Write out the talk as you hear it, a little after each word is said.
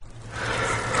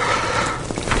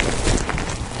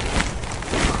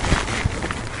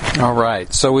All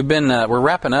right, so we're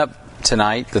wrapping up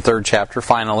tonight, the third chapter,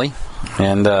 finally,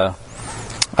 and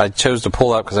I chose to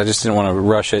pull up because I just didn't want to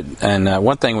rush it. And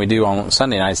one thing we do on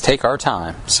Sunday night is take our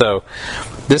time. So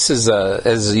this is,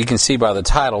 as you can see by the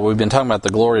title, we've been talking about the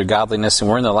glory of godliness, and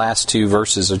we're in the last two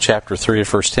verses of chapter 3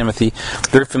 of 1 Timothy.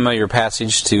 Very familiar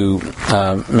passage to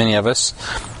many of us.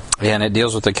 And it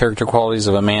deals with the character qualities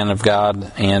of a man of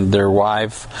God and their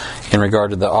wife in regard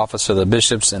to the office of the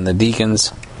bishops and the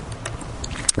deacons.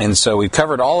 And so we've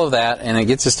covered all of that, and it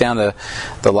gets us down to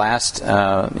the last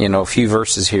few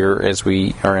verses here as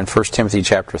we are in 1 Timothy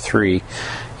chapter 3.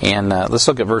 And let's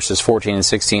look at verses 14 and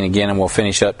 16 again, and we'll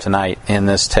finish up tonight in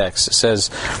this text. It says,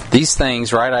 "These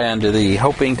things write I unto thee,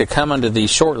 hoping to come unto thee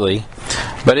shortly.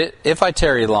 But if I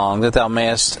tarry long, that thou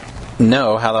mayest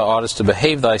know how thou oughtest to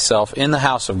behave thyself in the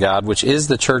house of God, which is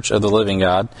the church of the living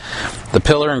God, the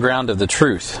pillar and ground of the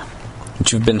truth,"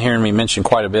 which you've been hearing me mention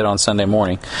quite a bit on Sunday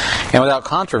morning. "And without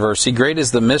controversy, great is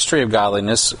the mystery of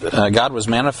godliness. God was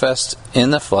manifest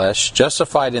in the flesh,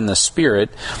 justified in the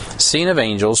spirit, seen of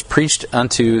angels, preached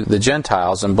unto the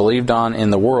Gentiles, and believed on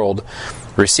in the world,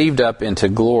 received up into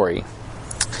glory."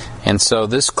 And so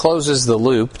this closes the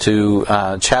loop to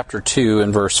chapter 2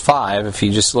 and verse 5. If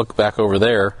you just look back over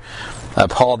there,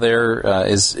 Paul there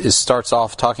starts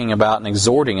off talking about and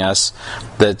exhorting us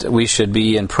that we should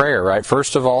be in prayer, right?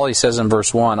 First of all, he says in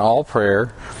verse 1, all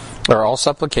prayer, or all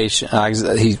supplication,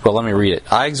 let me read it.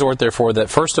 "I exhort therefore that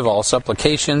first of all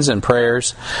supplications and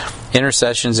prayers,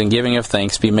 intercessions and giving of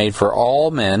thanks be made for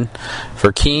all men,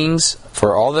 for kings,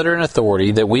 for all that are in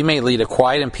authority, that we may lead a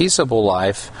quiet and peaceable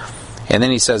life." And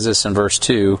then he says this in verse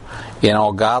 2, "in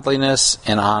all godliness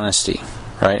and honesty."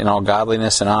 Right, in all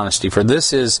godliness and honesty. "For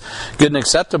this is good and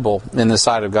acceptable in the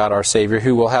sight of God our Savior,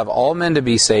 who will have all men to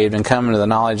be saved and come into the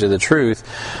knowledge of the truth."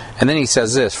 And then he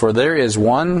says this, "For there is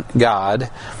one God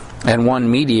and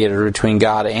one mediator between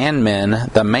God and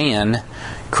men, the man,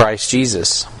 Christ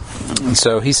Jesus." And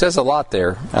so he says a lot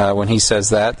there when he says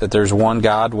that there's one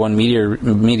God, one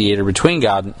mediator between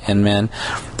God and men,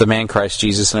 the man Christ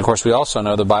Jesus. And of course we also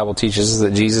know the Bible teaches us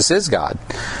that Jesus is God.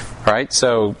 Right?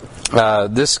 So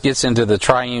this gets into the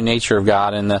triune nature of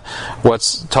God, and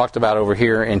what's talked about over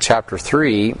here in chapter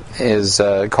 3 is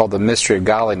called the mystery of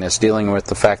godliness, dealing with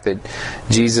the fact that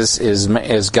Jesus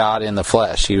is God in the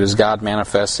flesh. He was God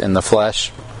manifest in the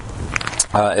flesh.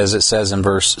 As it says in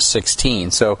verse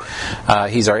 16. So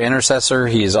he's our intercessor.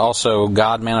 He is also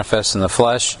God manifest in the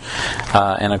flesh.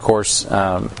 And of course,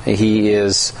 he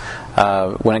is,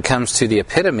 when it comes to the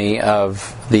epitome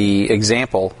of the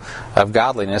example of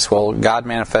godliness, well, God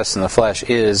manifest in the flesh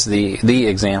is the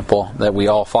example that we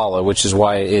all follow, which is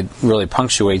why it really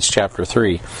punctuates chapter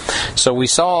 3. So we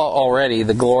saw already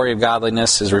the glory of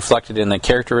godliness is reflected in the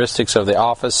characteristics of the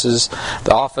office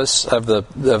of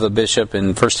the bishop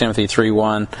in 1 Timothy 3:1,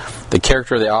 the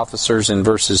character of the officers in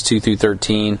verses 2 through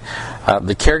 13,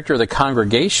 the character of the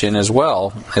congregation as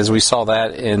well, as we saw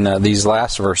that in these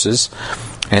last verses.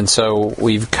 And so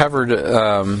we've covered,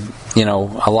 a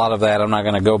lot of that. I'm not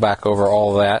going to go back over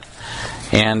all of that.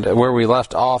 And where we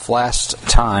left off last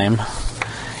time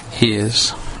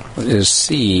is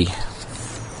C.C.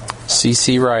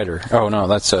 Ryder. Oh no,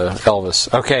 that's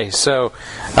Elvis. Okay, so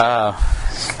I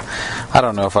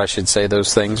don't know if I should say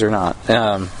those things or not.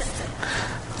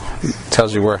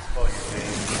 Tells you where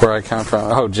I come from.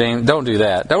 Oh, James, don't do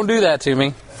that. Don't do that to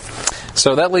me.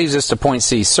 So that leads us to point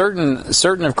C.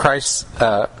 Certain of Christ's,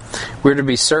 we're to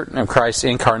be certain of Christ's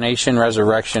incarnation,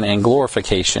 resurrection, and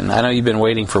glorification. I know you've been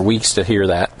waiting for weeks to hear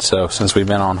that. So since we've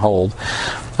been on hold,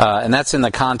 and that's in the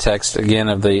context again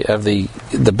of the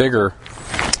bigger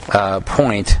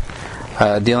point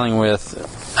dealing with.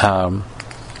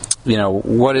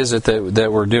 What is it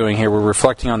that we're doing here? We're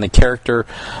reflecting on the character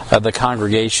of the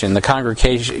congregation. The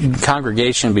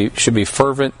congregation should be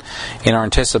fervent in our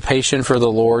anticipation for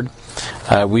the Lord.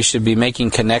 We should be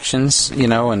making connections,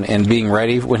 and being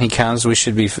ready when He comes. We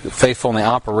should be faithful in the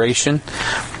operation.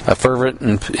 A fervent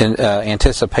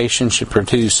anticipation should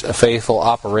produce a faithful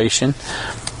operation.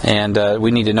 And we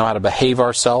need to know how to behave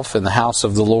ourselves in the house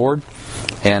of the Lord.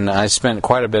 And I spent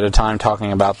quite a bit of time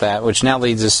talking about that, which now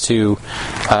leads us to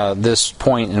this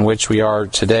point in which we are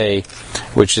today,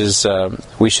 which is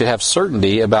we should have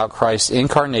certainty about Christ's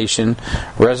incarnation,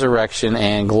 resurrection,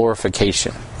 and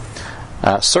glorification.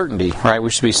 Certainty, right?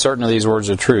 We should be certain of these words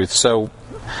of truth. So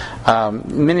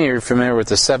many are familiar with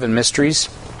the seven mysteries.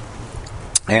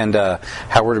 and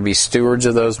how we're to be stewards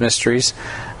of those mysteries.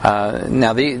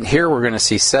 Now, here we're going to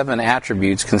see 7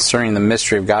 attributes concerning the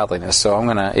mystery of godliness. So I'm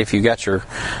going to, if you got your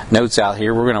notes out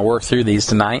here, we're going to work through these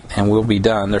tonight, and we'll be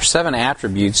done. There's 7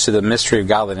 attributes to the mystery of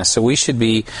godliness. So we should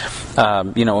be,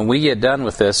 when we get done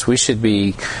with this, we should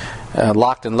be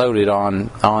locked and loaded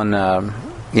on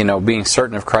being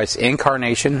certain of Christ's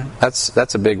incarnation.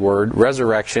 That's a big word.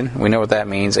 Resurrection, we know what that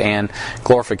means, and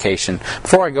glorification.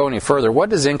 Before I go any further, what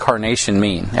does incarnation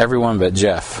mean? Everyone but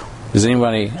Jeff. Does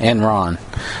anybody? And Ron.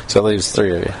 So it leaves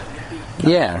 3 of you.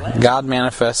 Yeah, God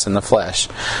manifests in the flesh,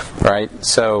 right?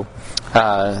 So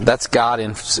that's God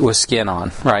with skin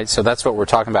on, right? So that's what we're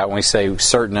talking about when we say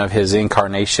certain of His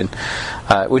incarnation,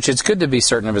 which it's good to be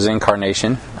certain of His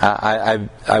incarnation. I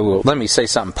will. Let me say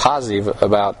something positive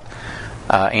about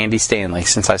Andy Stanley,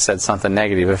 since I said something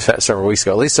negative several weeks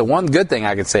ago. At least the one good thing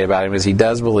I could say about him is he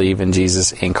does believe in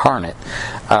Jesus incarnate.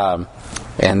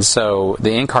 And so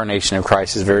the incarnation of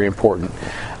Christ is very important.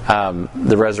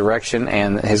 The resurrection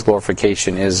and His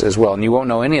glorification is as well. And you won't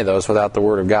know any of those without the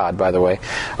Word of God, by the way.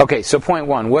 Okay, so point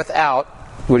 1, without,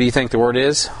 what do you think the word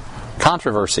is?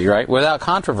 Controversy, right? Without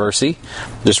controversy,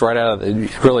 just right out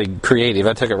of, really creative,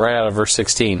 I took it right out of verse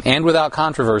 16. And without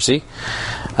controversy,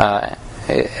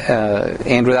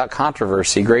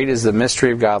 great is the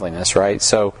mystery of godliness, right?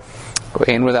 So,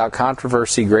 and without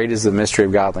controversy, great is the mystery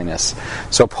of godliness.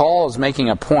 So Paul is making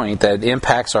a point that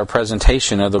impacts our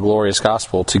presentation of the glorious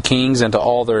gospel to kings and to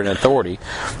all that are in authority.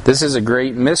 This is a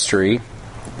great mystery,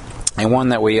 and one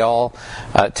that we all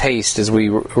taste as we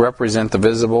represent the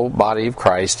visible body of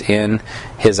Christ in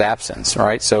His absence,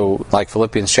 right? So, like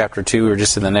Philippians chapter 2, we're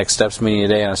just in the Next Steps meeting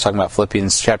today, and I was talking about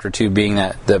Philippians chapter 2 being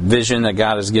that the vision that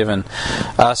God has given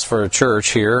us for a church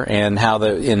here, and how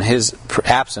in His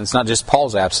absence, not just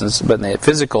Paul's absence, but in the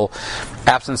physical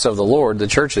absence of the Lord, the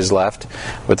church is left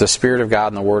with the Spirit of God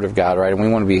and the Word of God, right? And we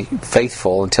want to be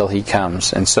faithful until He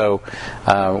comes. And so,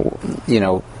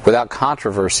 without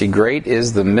controversy, great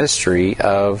is the mystery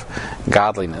of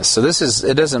godliness. So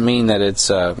it doesn't mean that it's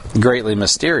greatly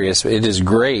mysterious. It is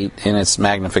great in its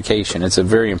magnification. It's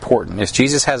very important. If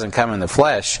Jesus hasn't come in the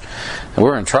flesh,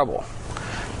 we're in trouble.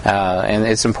 And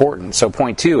it's important. So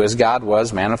point 2 is God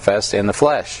was manifest in the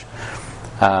flesh.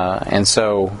 And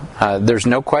so there's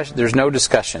no question, there's no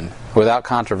discussion. Without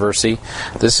controversy,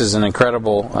 this is an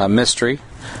incredible mystery.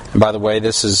 And by the way,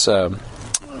 this is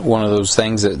one of those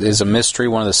things that is a mystery,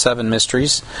 one of the 7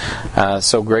 mysteries.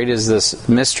 So great is this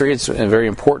mystery. It's a very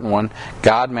important one.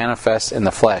 God manifests in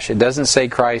the flesh. It doesn't say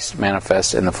Christ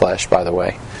manifests in the flesh, by the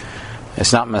way.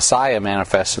 It's not Messiah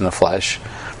manifests in the flesh.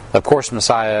 Of course,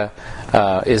 Messiah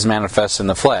is manifest in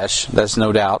the flesh. That's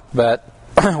no doubt. But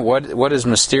what is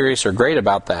mysterious or great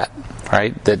about that,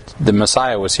 right? That the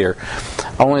Messiah was here.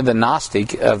 Only the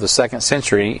Gnostic of the 2nd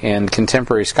century and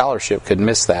contemporary scholarship could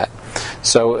miss that.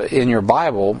 So in your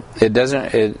Bible, it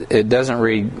doesn't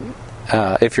read.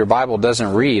 If your Bible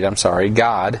doesn't read,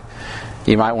 God,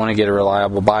 you might want to get a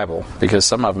reliable Bible, because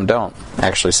some of them don't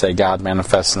actually say God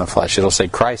manifests in the flesh. It'll say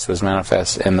Christ was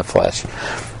manifest in the flesh.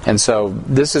 And so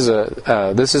this is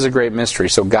a great mystery.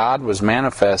 So God was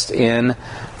manifest in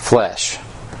flesh.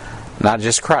 Not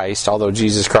just Christ, although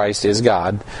Jesus Christ is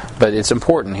God, but it's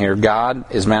important here. God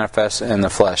is manifest in the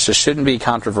flesh. This shouldn't be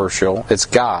controversial. It's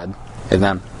God, and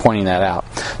I'm pointing that out.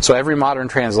 So every modern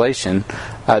translation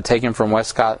taken from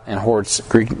Westcott and Hort's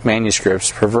Greek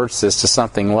manuscripts perverts this to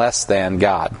something less than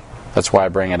God. That's why I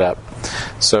bring it up.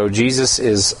 So Jesus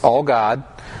is all God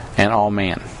and all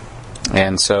man.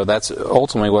 And so that's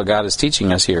ultimately what God is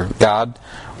teaching us here. God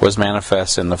was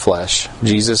manifest in the flesh.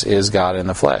 Jesus is God in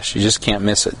the flesh. You just can't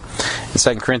miss it.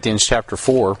 In 2 Corinthians chapter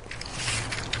 4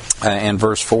 and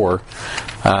verse 4,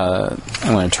 I'm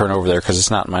going to turn over there because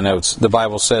it's not in my notes. The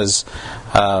Bible says,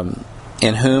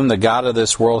 in whom the God of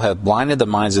this world hath blinded the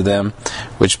minds of them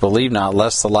which believe not,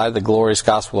 lest the light of the glorious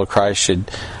gospel of Christ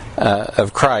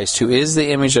who is the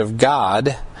image of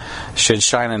God, should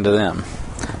shine unto them.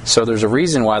 So there's a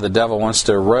reason why the devil wants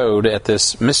to erode at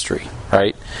this mystery,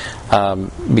 right?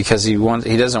 Because he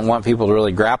doesn't want people to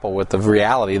really grapple with the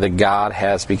reality that God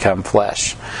has become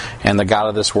flesh, and the God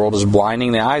of this world is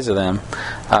blinding the eyes of them.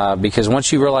 Because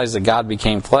once you realize that God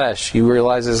became flesh, you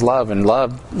realize His love, and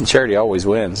charity always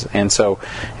wins. And so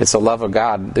it's the love of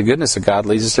God, the goodness of God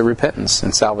leads us to repentance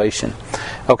and salvation.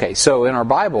 Okay, so in our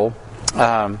Bible,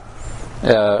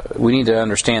 we need to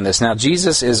understand this. Now,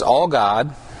 Jesus is all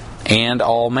God and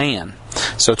all man.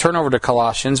 So turn over to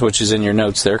Colossians, which is in your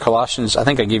notes there. Colossians, I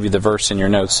think I gave you the verse in your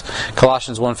notes.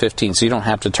 Colossians 1:15, so you don't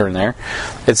have to turn there.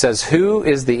 It says, who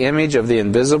is the image of the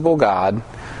invisible God,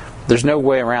 There's no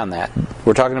way around that.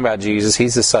 We're talking about Jesus.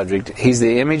 He's the subject. He's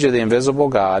the image of the invisible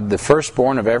God, the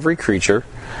firstborn of every creature.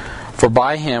 For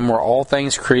by him were all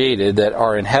things created that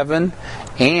are in heaven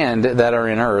and that are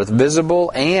in earth,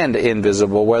 visible and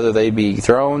invisible, whether they be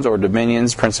thrones or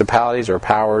dominions, principalities or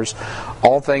powers.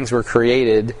 All things were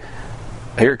created,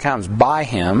 here it comes, by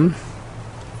him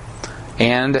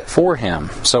and for him.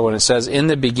 So when it says, in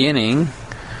the beginning,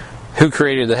 who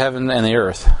created the heaven and the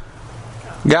earth?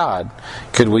 God.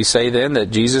 Could we say then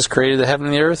that Jesus created the heaven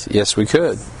and the earth? Yes, we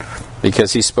could.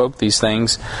 Because he spoke these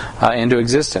things into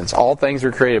existence. All things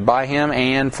were created by him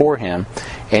and for him.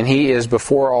 And he is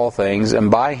before all things,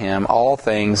 and by him all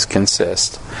things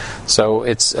consist. So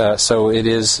it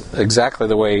is exactly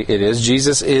the way it is.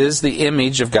 Jesus is the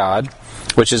image of God,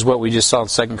 which is what we just saw in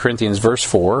 2 Corinthians verse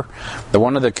 4.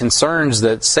 One of the concerns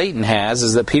that Satan has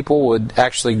is that people would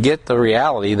actually get the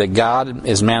reality that God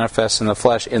is manifest in the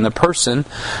flesh in the person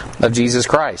of Jesus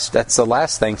Christ. That's the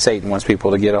last thing Satan wants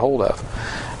people to get a hold of.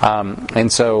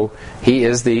 And so he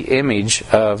is the image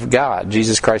of God.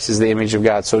 Jesus Christ is the image of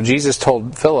God. So Jesus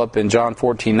told Philip in John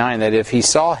 14:9 that if he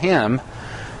saw him,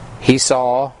 he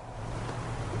saw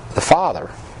the Father.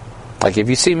 Like, if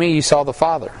you see me, you saw the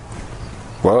Father.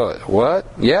 What?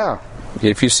 Yeah.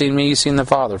 If you've seen me, you've seen the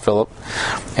Father, Philip.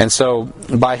 And so,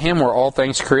 by him were all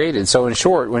things created. So in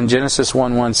short, when Genesis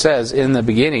 1:1 says, in the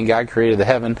beginning God created the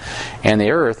heaven and the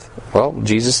earth, well,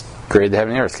 Jesus created the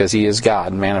heaven and the earth because he is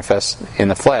God, manifest in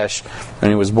the flesh, and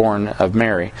he was born of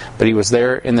Mary. But he was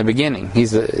there in the beginning. He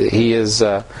is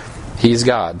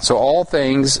God. So all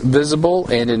things, visible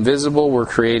and invisible, were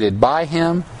created by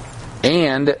him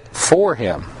and for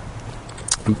him.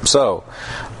 So,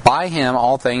 by him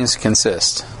all things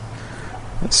consist.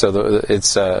 So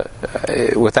it's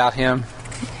without him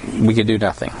we could do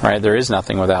nothing, right? There is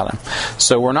nothing without him.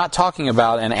 So we're not talking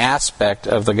about an aspect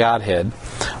of the Godhead.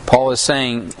 Paul is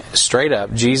saying straight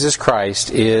up, Jesus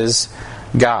Christ is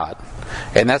God.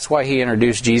 And that's why he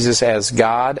introduced Jesus as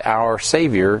God, our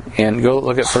Savior. And go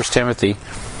look at 1 Timothy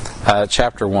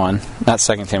chapter 1, not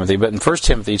 2 Timothy, but in 1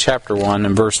 Timothy chapter 1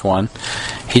 and verse 1,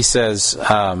 he says,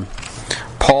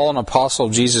 Paul, an apostle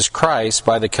of Jesus Christ,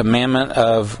 by the commandment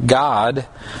of God,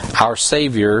 our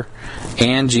Savior,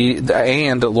 and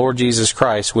Lord Jesus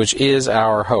Christ, which is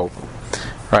our hope.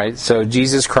 Right? So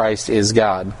Jesus Christ is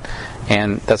God.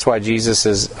 And that's why Jesus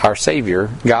is our Savior,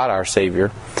 God our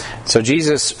Savior. So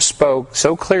Jesus spoke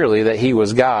so clearly that he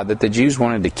was God that the Jews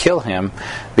wanted to kill him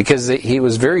because he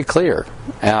was very clear.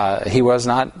 He was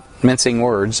not mincing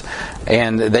words,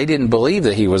 and they didn't believe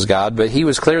that he was God, but he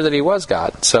was clear that he was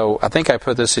God. So I think I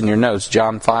put this in your notes.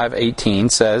 John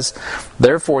 5:18 says,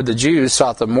 therefore the Jews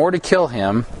sought the more to kill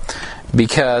him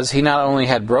because he not only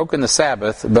had broken the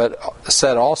Sabbath, but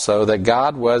said also that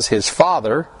God was his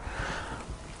Father, ...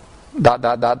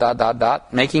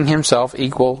 making himself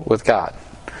equal with God.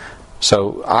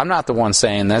 So I'm not the one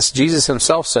saying this. Jesus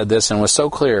himself said this and was so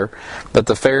clear that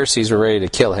the Pharisees were ready to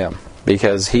kill him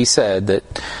because he said that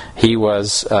he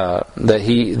was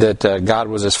God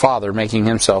was his Father, making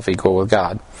himself equal with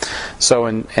God. So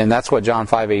and that's what John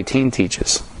 5:18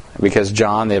 teaches. Because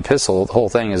John, the epistle, the whole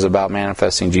thing is about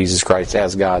manifesting Jesus Christ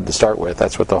as God to start with.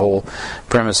 That's what the whole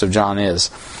premise of John is.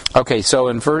 Okay, so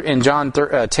in John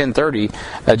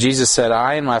 10:30, Jesus said,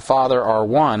 I and my Father are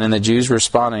one. And the Jews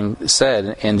responding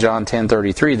said in John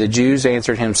 10:33, the Jews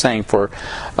answered him, saying, for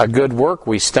a good work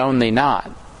we stone thee not,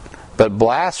 but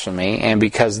blasphemy, and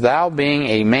because thou being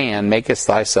a man makest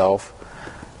thyself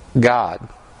God.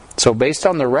 So based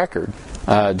on the record,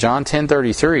 John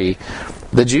 10:33,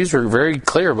 the Jews were very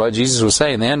clear about what Jesus was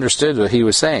saying. They understood what he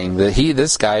was saying. That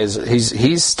this guy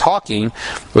he's talking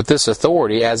with this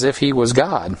authority as if he was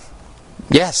God.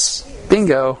 Yes,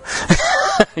 bingo,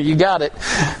 you got it.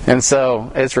 And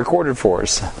so it's recorded for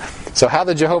us. So how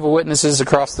the Jehovah's Witnesses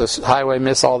across the highway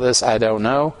miss all this, I don't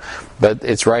know, but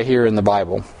it's right here in the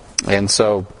Bible. And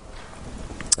so.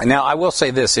 Now I will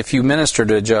say this: if you minister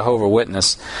to a Jehovah's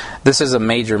Witness, this is a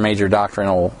major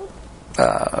doctrinal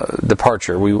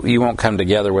departure. You won't come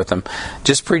together with them.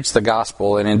 Just preach the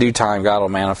gospel, and in due time God will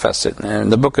manifest it. And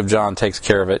the book of John takes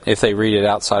care of it if they read it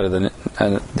outside of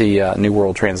the New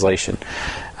World Translation.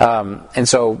 And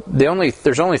so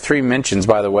there's only 3 mentions,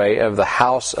 by the way, of the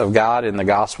house of God in the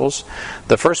Gospels.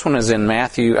 The first one is in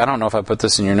Matthew. I don't know if I put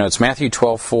this in your notes. Matthew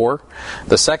 12:4.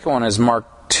 The second one is Mark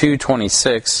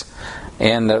 2:26.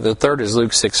 And the third is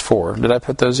Luke 6:4. Did I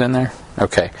put those in there?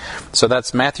 Okay. So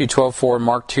that's Matthew 12:4,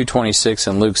 Mark 2:26,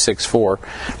 and Luke 6:4.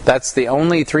 That's the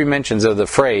only 3 mentions of the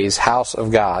phrase "house of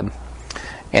God."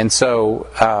 And so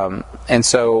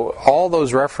all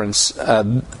those reference,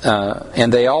 and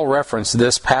they all reference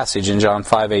this passage in John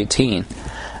 5:18,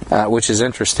 which is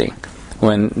interesting.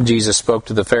 when Jesus spoke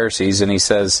to the Pharisees, and he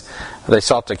says they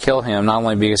sought to kill him not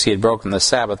only because he had broken the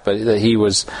Sabbath, but that he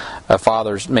was a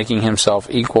father making himself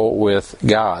equal with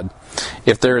God.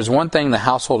 If there is one thing the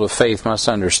household of faith must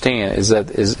understand,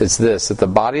 it's this, that the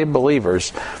body of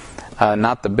believers,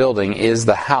 not the building, is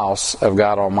the house of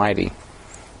God Almighty.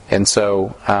 And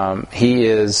so he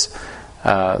is...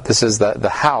 this is the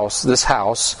house. This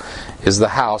house is the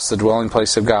house, the dwelling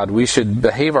place of God. We should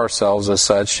behave ourselves as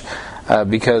such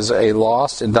because a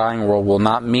lost and dying world will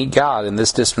not meet God in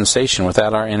this dispensation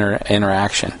without our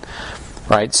interaction.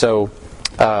 Right? So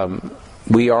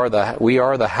we are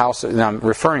the house. And I'm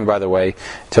referring, by the way,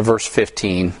 to verse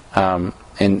 15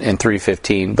 in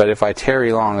 3:15. But if I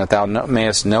tarry long, that thou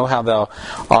mayest know how thou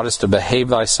oughtest to behave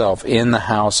thyself in the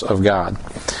house of God.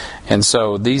 And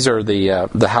so these are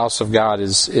the house of God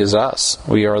is us.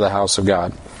 We are the house of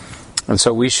God. And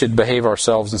so we should behave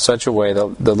ourselves in such a way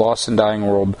that the lost and dying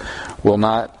world will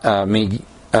not meet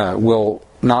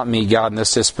God in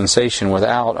this dispensation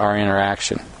without our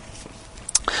interaction.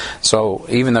 So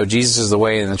even though Jesus is the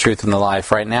way and the truth and the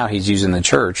life, right now he's using the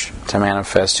church to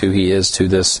manifest who he is to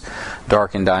this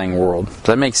dark and dying world. Does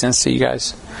that make sense to you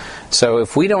guys? So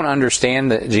if we don't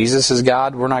understand that Jesus is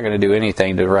God, we're not going to do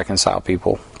anything to reconcile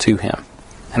people to him.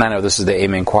 And I know this is the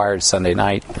Amen Choir Sunday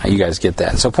night. You guys get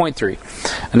that. So point 3.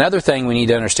 Another thing we need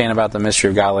to understand about the mystery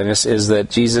of godliness is that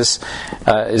Jesus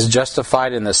is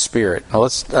justified in the Spirit. Now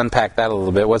let's unpack that a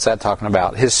little bit. What's that talking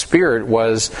about? His Spirit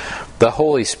was the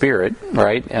Holy Spirit,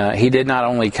 right? He did not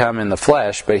only come in the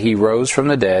flesh, but he rose from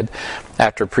the dead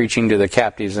after preaching to the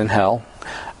captives in hell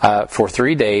for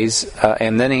 3 days.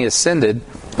 And then he ascended,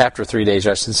 after 3 days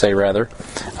I should say rather,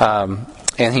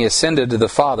 and he ascended to the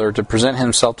Father to present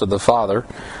himself to the Father.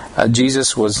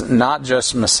 Jesus was not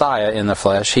just Messiah in the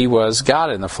flesh, he was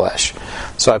God in the flesh.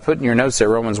 So I put in your notes there,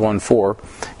 Romans 1:4,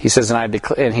 he says,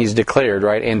 and he's declared,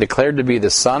 right, and declared to be the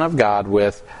Son of God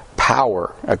with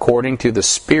power, according to the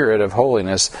Spirit of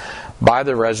holiness, by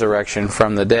the resurrection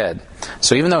from the dead.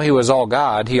 So even though he was all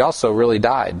God, he also really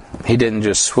died. He didn't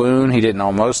just swoon, he didn't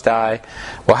almost die.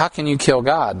 Well, how can you kill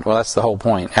God? Well, that's the whole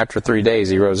point. After 3 days,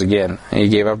 he rose again. He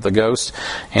gave up the ghost,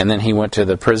 and then he went to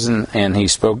the prison, and he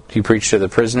preached to the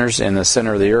prisoners in the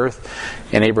center of the earth,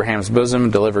 in Abraham's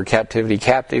bosom, delivered captivity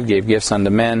captive, gave gifts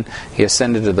unto men. He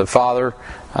ascended to the Father.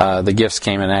 The gifts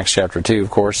came in Acts chapter 2,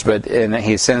 of course, and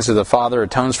he ascends to the Father,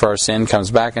 atones for our sin, comes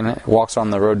back and walks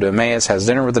on the road to Emmaus, has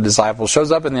dinner with the disciples,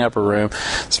 shows up in the upper room,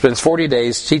 spends 40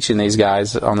 days teaching these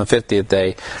guys. On the 50th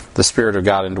day, the Spirit of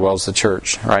God indwells the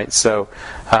church, right? So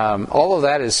all of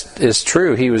that is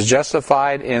true. He was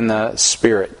justified in the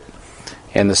Spirit,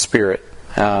 and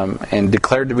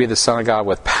declared to be the Son of God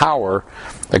with power,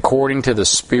 according to the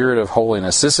Spirit of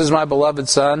holiness. This is my beloved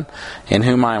Son, in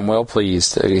whom I am well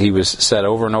pleased. He was said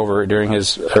over and over during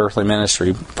his earthly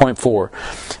ministry. Point 4,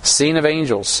 seen of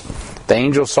angels. The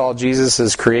angels saw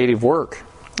Jesus' creative work.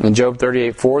 In Job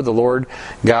 38:4, the Lord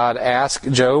God asked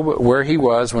Job where he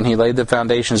was when he laid the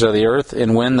foundations of the earth,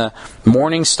 and when the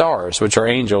morning stars, which are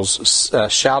angels,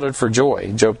 shouted for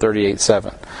joy. Job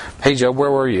 38:7. Hey Job,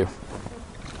 where were you?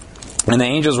 And the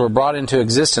angels were brought into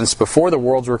existence before the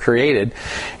worlds were created,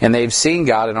 and they've seen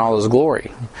God in all His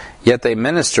glory. Yet they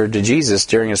ministered to Jesus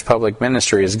during His public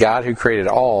ministry, as God who created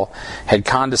all had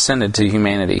condescended to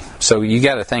humanity. So you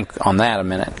got to think on that a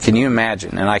minute. Can you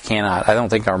imagine? And I cannot. I don't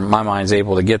think my mind's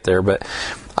able to get there, but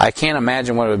I can't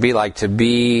imagine what it would be like to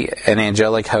be an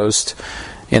angelic host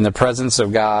in the presence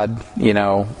of God,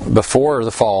 before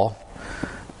the fall,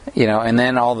 and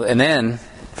then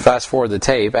fast forward the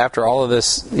tape, after all of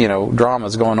this, drama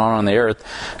is going on the earth,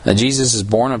 Jesus is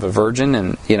born of a virgin,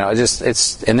 and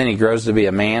and then he grows to be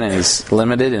a man, and he's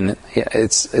limited, and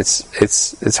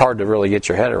it's hard to really get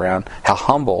your head around how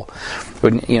humble.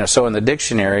 So in the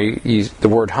dictionary, the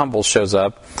word humble shows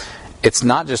up. It's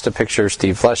not just a picture of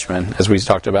Steve Fleshman, as we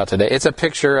talked about today. It's a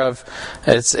picture of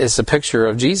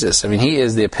Jesus. I mean, he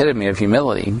is the epitome of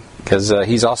humility, because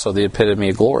he's also the epitome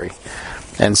of glory.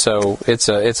 And so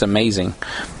it's amazing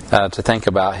to think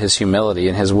about his humility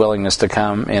and his willingness to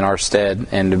come in our stead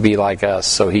and to be like us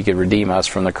so he could redeem us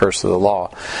from the curse of the law.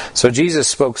 So Jesus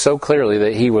spoke so clearly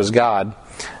that he was God,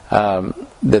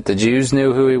 that the Jews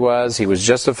knew who he was. He was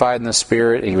justified in the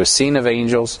Spirit. He was seen of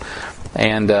angels.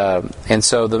 And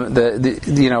so there's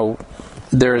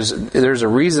a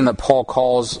reason that Paul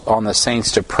calls on the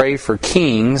saints to pray for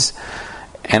kings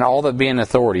and all that be in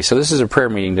authority. So this is a prayer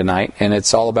meeting tonight, and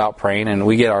it's all about praying, and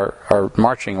we get our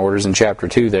marching orders in chapter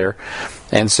 2 there.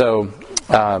 And so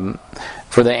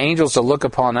for the angels to look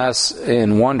upon us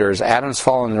in wonders, Adam's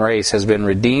fallen race has been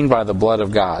redeemed by the blood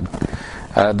of God.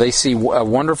 They see a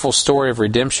wonderful story of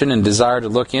redemption and desire to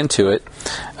look into it.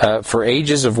 For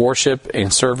ages of worship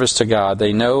and service to God,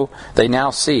 they now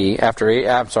see, after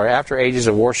ages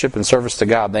of worship and service to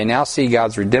God, they now see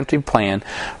God's redemptive plan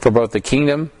for both the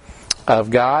kingdom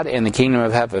of God and the kingdom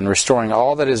of heaven, restoring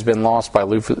all that has been lost by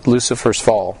Lucifer's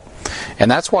fall. And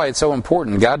that's why it's so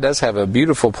important. God does have a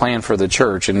beautiful plan for the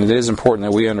church, and it is important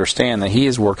that we understand that He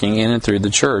is working in and through the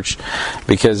church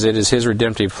because it is His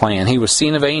redemptive plan. He was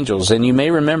seen of angels, and you may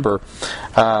remember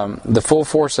the full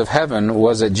force of heaven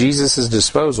was at Jesus'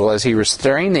 disposal as He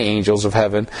restrained the angels of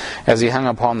heaven as He hung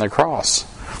upon the cross.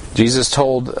 Jesus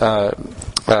told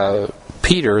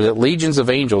Peter that legions of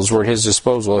angels were at His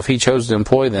disposal if He chose to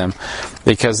employ them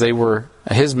because they were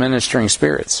His ministering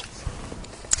spirits.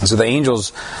 So the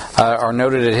angels are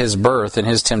noted at His birth and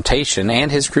His temptation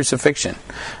and His crucifixion.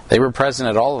 They were present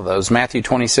at all of those. Matthew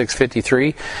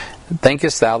 26:53,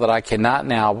 "Thinkest thou that I cannot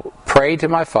now pray to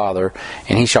my Father,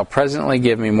 and He shall presently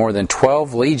give me more than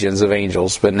 12 legions of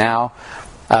angels? But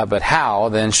how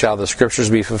then shall the Scriptures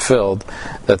be fulfilled,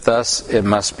 that thus it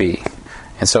must be?"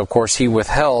 And so, of course, He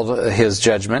withheld His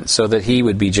judgment so that He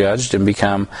would be judged and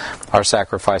become our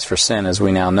sacrifice for sin, as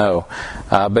we now know.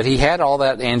 But He had all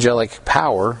that angelic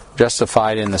power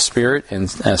justified in the Spirit and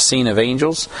seen of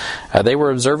angels. They were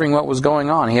observing what was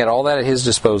going on. He had all that at His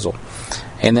disposal.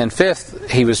 And then fifth,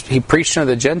 He preached to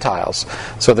the Gentiles.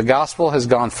 So the gospel has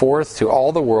gone forth to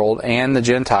all the world, and the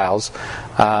Gentiles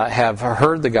have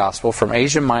heard the gospel from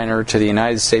Asia Minor to the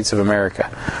United States of America.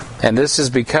 And this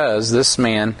is because this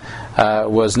man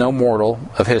was no mortal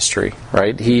of history,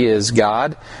 right? He is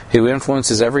God who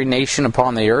influences every nation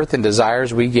upon the earth and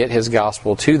desires we get His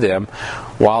gospel to them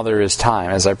while there is time.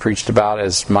 As I preached about,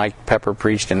 as Mike Pepper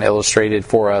preached and illustrated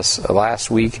for us last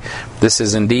week, this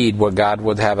is indeed what God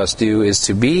would have us do, is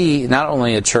to be not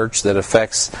only a church that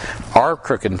affects our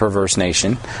crooked and perverse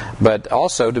nation, but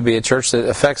also to be a church that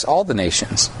affects all the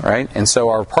nations, right? And so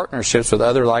our partnerships with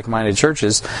other like-minded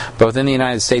churches, both in the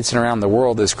United States and around the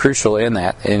world, is crucial in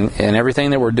that. And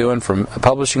everything that we're doing, from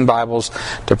publishing Bibles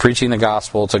to preaching the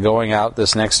gospel to going out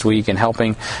this next week and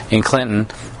helping in Clinton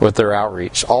with their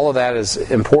outreach, all of that is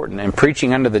important. And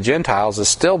preaching unto the Gentiles is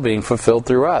still being fulfilled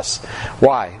through us.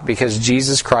 Why? Because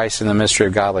Jesus Christ and the mystery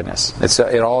of godliness.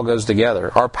 It all goes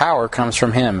together. Our power comes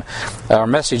from Him. Our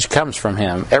message comes from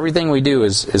Him. Everything we do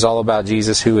is all about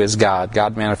Jesus, who is God.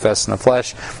 God manifest in the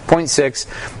flesh. Point 6,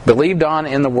 believed on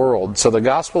in the world. So the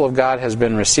gospel of God has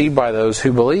been received by those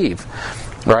who believe.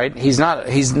 Right? He's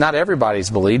not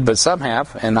everybody's believed, but some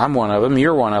have, and I'm one of them.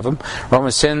 You're one of them.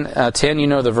 Romans 10, you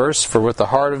know the verse, "For with the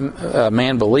heart of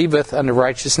man believeth unto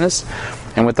righteousness,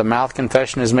 and with the mouth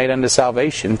confession is made unto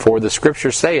salvation. For the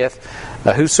Scripture saith,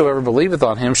 whosoever believeth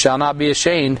on Him shall not be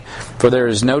ashamed. For there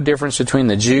is no difference between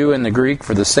the Jew and the Greek,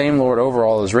 for the same Lord over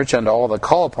all is rich unto all that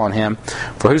call upon Him.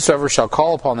 For whosoever shall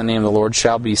call upon the name of the Lord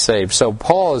shall be saved." So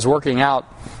Paul is working out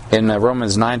in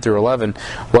Romans 9 through 11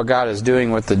 what God is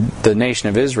doing with the nation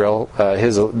of Israel,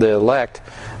 the elect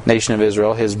nation of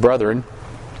Israel, His brethren.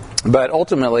 But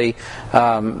ultimately,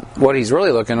 what He's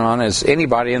really looking on is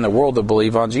anybody in the world to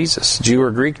believe on Jesus. Jew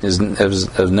or Greek is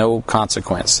of no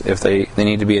consequence if they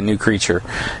need to be a new creature.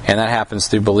 And that happens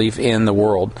through belief in the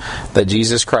world that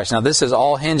Jesus Christ. Now this is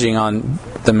all hinging on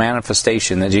the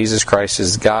manifestation that Jesus Christ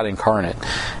is God incarnate.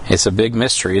 It's a big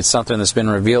mystery. It's something that's been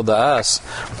revealed to us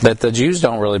that the Jews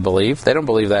don't really believe. They don't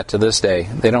believe that to this day.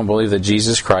 They don't believe that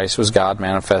Jesus Christ was God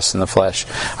manifest in the flesh.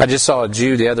 I just saw a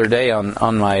Jew the other day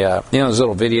on my, those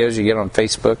little videos you get on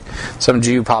Facebook. Some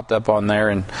Jew popped up on there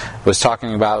and was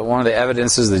talking about one of the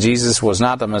evidences that Jesus was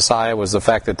not the Messiah was the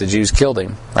fact that the Jews killed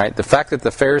Him. Right? The fact that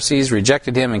the Pharisees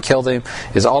rejected Him and killed Him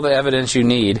is all the evidence you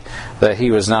need that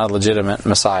He was not a legitimate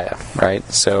Messiah. Right?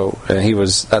 So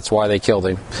that's why they killed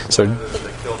Him. So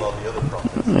they killed all the other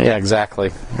prophets. Yeah,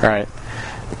 exactly. Right.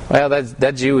 Well,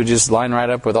 that Jew would just line right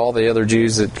up with all the other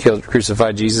Jews that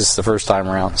crucified Jesus the first time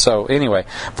around. So anyway,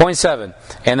 point 7.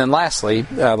 And then lastly,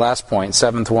 last point,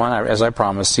 7th one, as I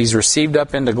promised, He's received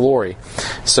up into glory.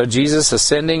 So Jesus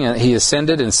He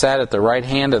ascended and sat at the right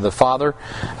hand of the Father,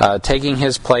 taking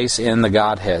His place in the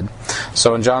Godhead.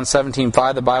 So in John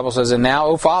 17:5, the Bible says, "And now,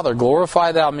 O Father,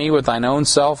 glorify Thou me with Thine own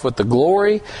self, with the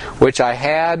glory which I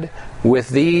had with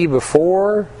Thee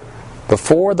before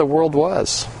the world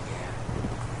was."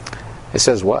 It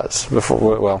says was.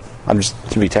 I'm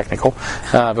just to be technical.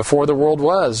 Before the world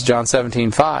was, John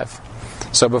 17:5.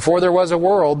 So before there was a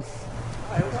world,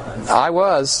 I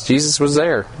was. Jesus was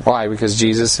there. Why? Because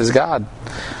Jesus is God.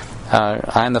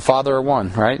 I and the Father are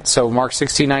one, right? So Mark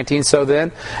 16:19. So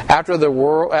then, after the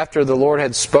Lord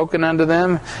had spoken unto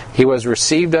them, He was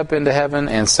received up into heaven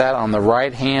and sat on the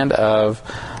right hand of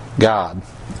God.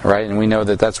 right? And we know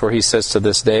that that's where he sits to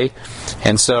this day.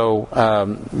 And so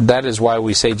that is why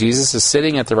we say Jesus is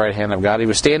sitting at the right hand of God. He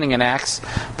was standing in Acts,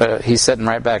 but he's sitting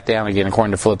right back down again,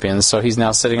 according to Philippians. So he's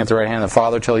now sitting at the right hand of the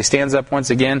Father till he stands up once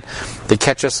again to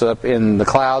catch us up in the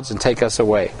clouds and take us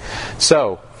away.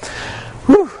 So,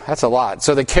 that's a lot.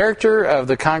 So the character of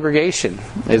the congregation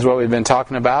is what we've been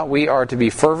talking about. We are to be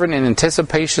fervent in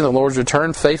anticipation of the Lord's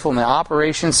return, faithful in the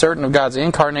operation, certain of God's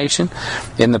incarnation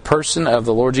in the person of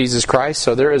the Lord Jesus Christ.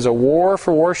 So there is a war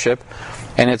for worship,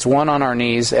 and it's won on our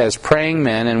knees as praying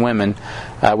men and women.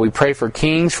 We pray for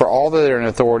kings, for all that are in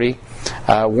authority.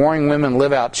 Warring women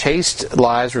live out chaste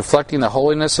lives reflecting the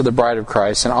holiness of the bride of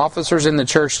Christ, and officers in the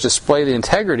church display the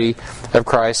integrity of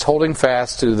Christ, holding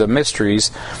fast to the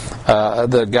mysteries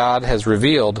that God has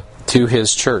revealed to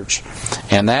His church.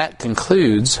 And that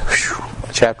concludes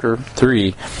chapter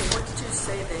 3. What did you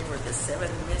say they were the 7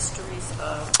 mysteries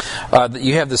of?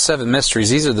 You have the 7 mysteries.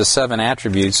 These are the 7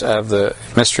 attributes of the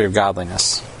mystery of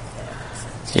godliness.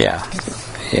 Yeah.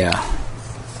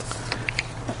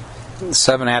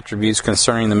 7 attributes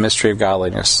concerning the mystery of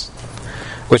godliness,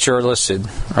 which are listed,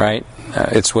 right?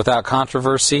 It's without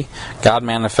controversy, God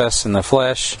manifests in the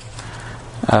flesh,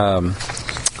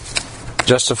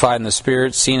 justified in the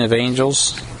Spirit, seen of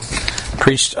angels,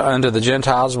 preached unto the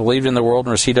Gentiles, believed in the world,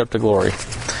 and received up to glory.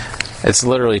 It's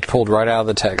literally pulled right out of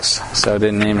the text, so it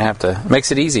didn't even have to.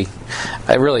 Makes it easy.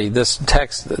 Really, this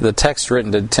text, the text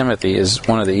written to Timothy, is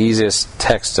one of the easiest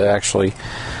texts to actually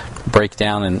break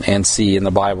down and see in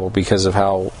the Bible because of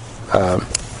how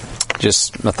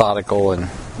just methodical and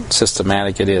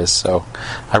systematic it is. So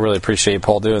I really appreciate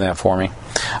Paul doing that for me.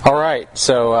 All right,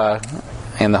 so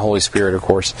and the Holy Spirit, of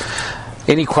course.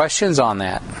 Any questions on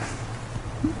that?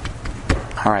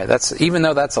 All right, even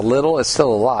though that's a little, it's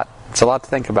still a lot. It's a lot to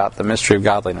think about, the mystery of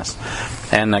godliness.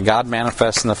 And God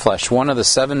manifests in the flesh. One of the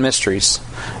 7 mysteries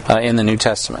in the New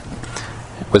Testament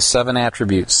with 7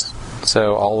 attributes.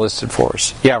 So all listed for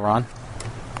us. Yeah, Ron?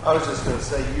 I was just going to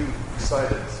say, you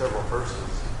cited several verses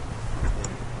in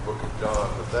the book of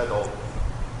John, but that whole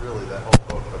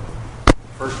book, but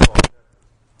first of all,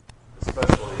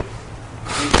 especially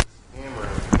Jesus hammering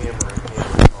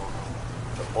on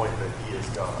the point that He is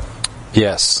God.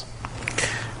 Yes.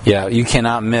 Yeah, you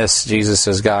cannot miss Jesus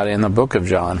as God in the book of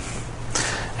John.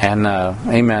 And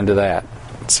amen to that.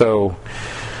 So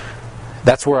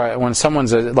that's where when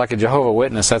someone's like a Jehovah's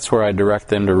Witness, that's where I direct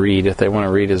them to read if they want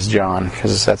to read as John,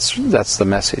 because that's the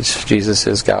message. Jesus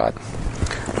is God.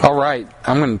 All right,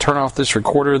 I'm going to turn off this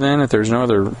recorder then if there's no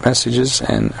other messages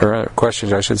or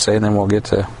questions, I should say, and then we'll get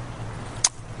to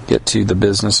the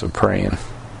business of praying.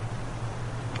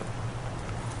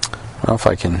 Well, if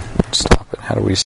I can stop it, how do we